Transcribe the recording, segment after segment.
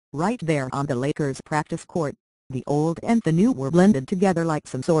Right there on the Lakers' practice court, the old and the new were blended together like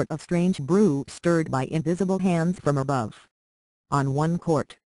some sort of strange brew stirred by invisible hands from above. On one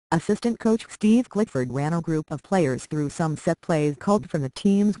court, assistant coach Steve Clifford ran a group of players through some set plays culled from the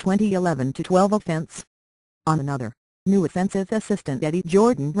team's 2011-12 offense. On another, new offensive assistant Eddie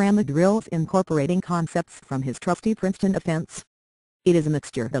Jordan ran the drills incorporating concepts from his trusty Princeton offense. It is a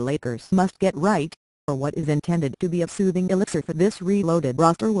mixture the Lakers must get right, or what is intended to be a soothing elixir for this reloaded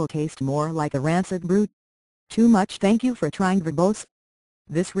roster will taste more like a rancid brew. Too much. Thank you for trying, verbose.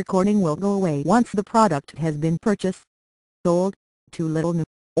 This recording will go away once the product has been purchased, sold, too little new,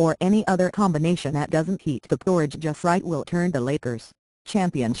 or any other combination that doesn't heat the porridge just right will turn the Lakers,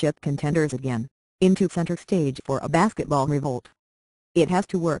 championship contenders again, into center stage for a basketball revolt. It has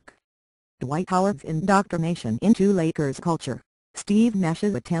to work. Dwight Howard's indoctrination into Lakers culture, Steve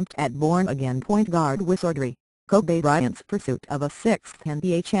Nash's attempt at born-again point guard wizardry, Kobe Bryant's pursuit of a sixth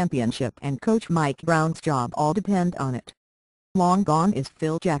NBA championship and Coach Mike Brown's job all depend on it. Long gone is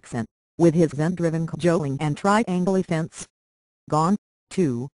Phil Jackson, with his zen-driven cajoling and triangle offense. Gone,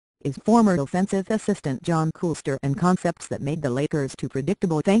 too, is former offensive assistant John Coolster and concepts that made the Lakers too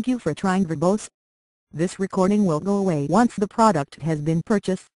predictable. Thank you for trying, verbose. This recording will go away once the product has been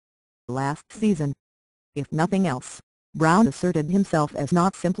purchased. Last season, if nothing else, Brown asserted himself as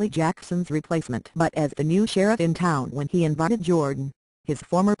not simply Jackson's replacement but as the new sheriff in town when he invited Jordan, his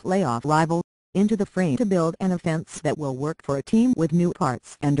former playoff rival, into the frame to build an offense that will work for a team with new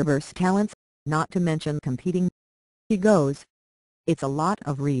parts and diverse talents, not to mention competing. He goes, "It's a lot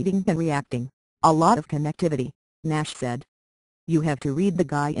of reading and reacting, a lot of connectivity," Nash said. "You have to read the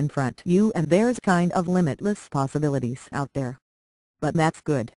guy in front you and there's kind of limitless possibilities out there. But that's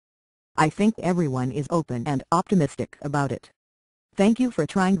good. I think everyone is open and optimistic about it. Thank you for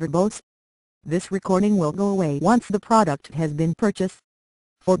trying, verbose." This recording will go away once the product has been purchased.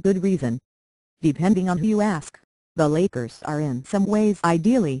 For good reason. Depending on who you ask, the Lakers are in some ways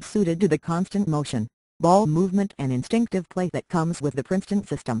ideally suited to the constant motion, ball movement and instinctive play that comes with the Princeton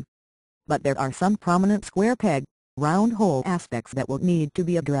system. But there are some prominent square peg, round hole aspects that will need to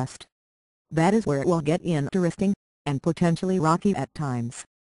be addressed. That is where it will get interesting, and potentially rocky at times.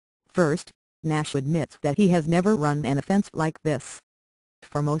 First, Nash admits that he has never run an offense like this.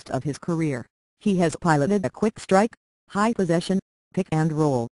 For most of his career, he has piloted a quick strike, high possession, pick and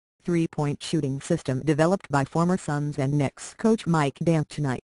roll, three-point shooting system developed by former Suns and Knicks coach Mike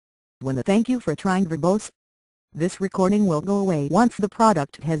D'Antoni. When the "thank you for trying" verbose. This recording will go away once the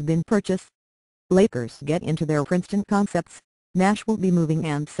product has been purchased. Lakers get into their Princeton concepts. Nash will be moving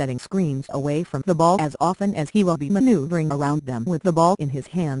and setting screens away from the ball as often as he will be maneuvering around them with the ball in his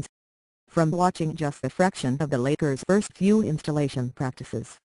hands. From watching just a fraction of the Lakers' first few installation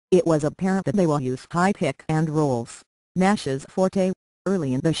practices, it was apparent that they will use high pick and rolls, Nash's forte,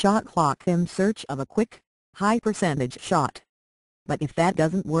 early in the shot clock in search of a quick, high-percentage shot. But if that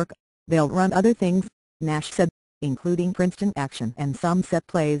doesn't work, they'll run other things, Nash said, including Princeton action and some set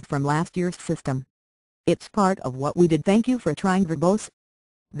plays from last year's system. "It's part of what we did." Thank you for trying, verbose.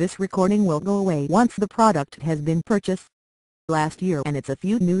 This recording will go away once the product has been purchased. Last year and it's a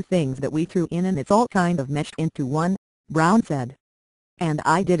few new things that we threw in and it's all kind of meshed into one, Brown said. "And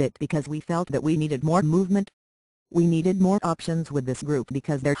I did it because we felt that we needed more movement. We needed more options with this group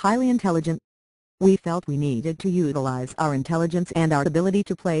because they're highly intelligent. We felt we needed to utilize our intelligence and our ability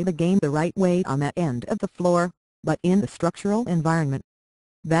to play the game the right way on that end of the floor, but in the structural environment.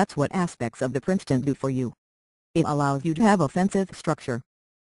 That's what aspects of the Princeton do for you. It allows you to have offensive structure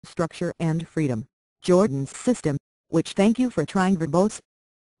and freedom. Jordan's system, which thank you for trying, verbose."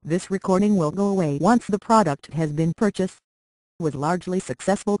 This recording will go away once the product has been purchased. Was largely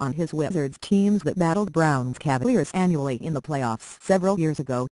successful on his Wizards teams that battled Brown's Cavaliers annually in the playoffs several years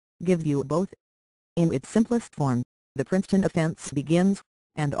ago, gives you both. In its simplest form, the Princeton offense begins,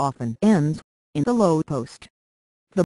 and often ends, in the low post.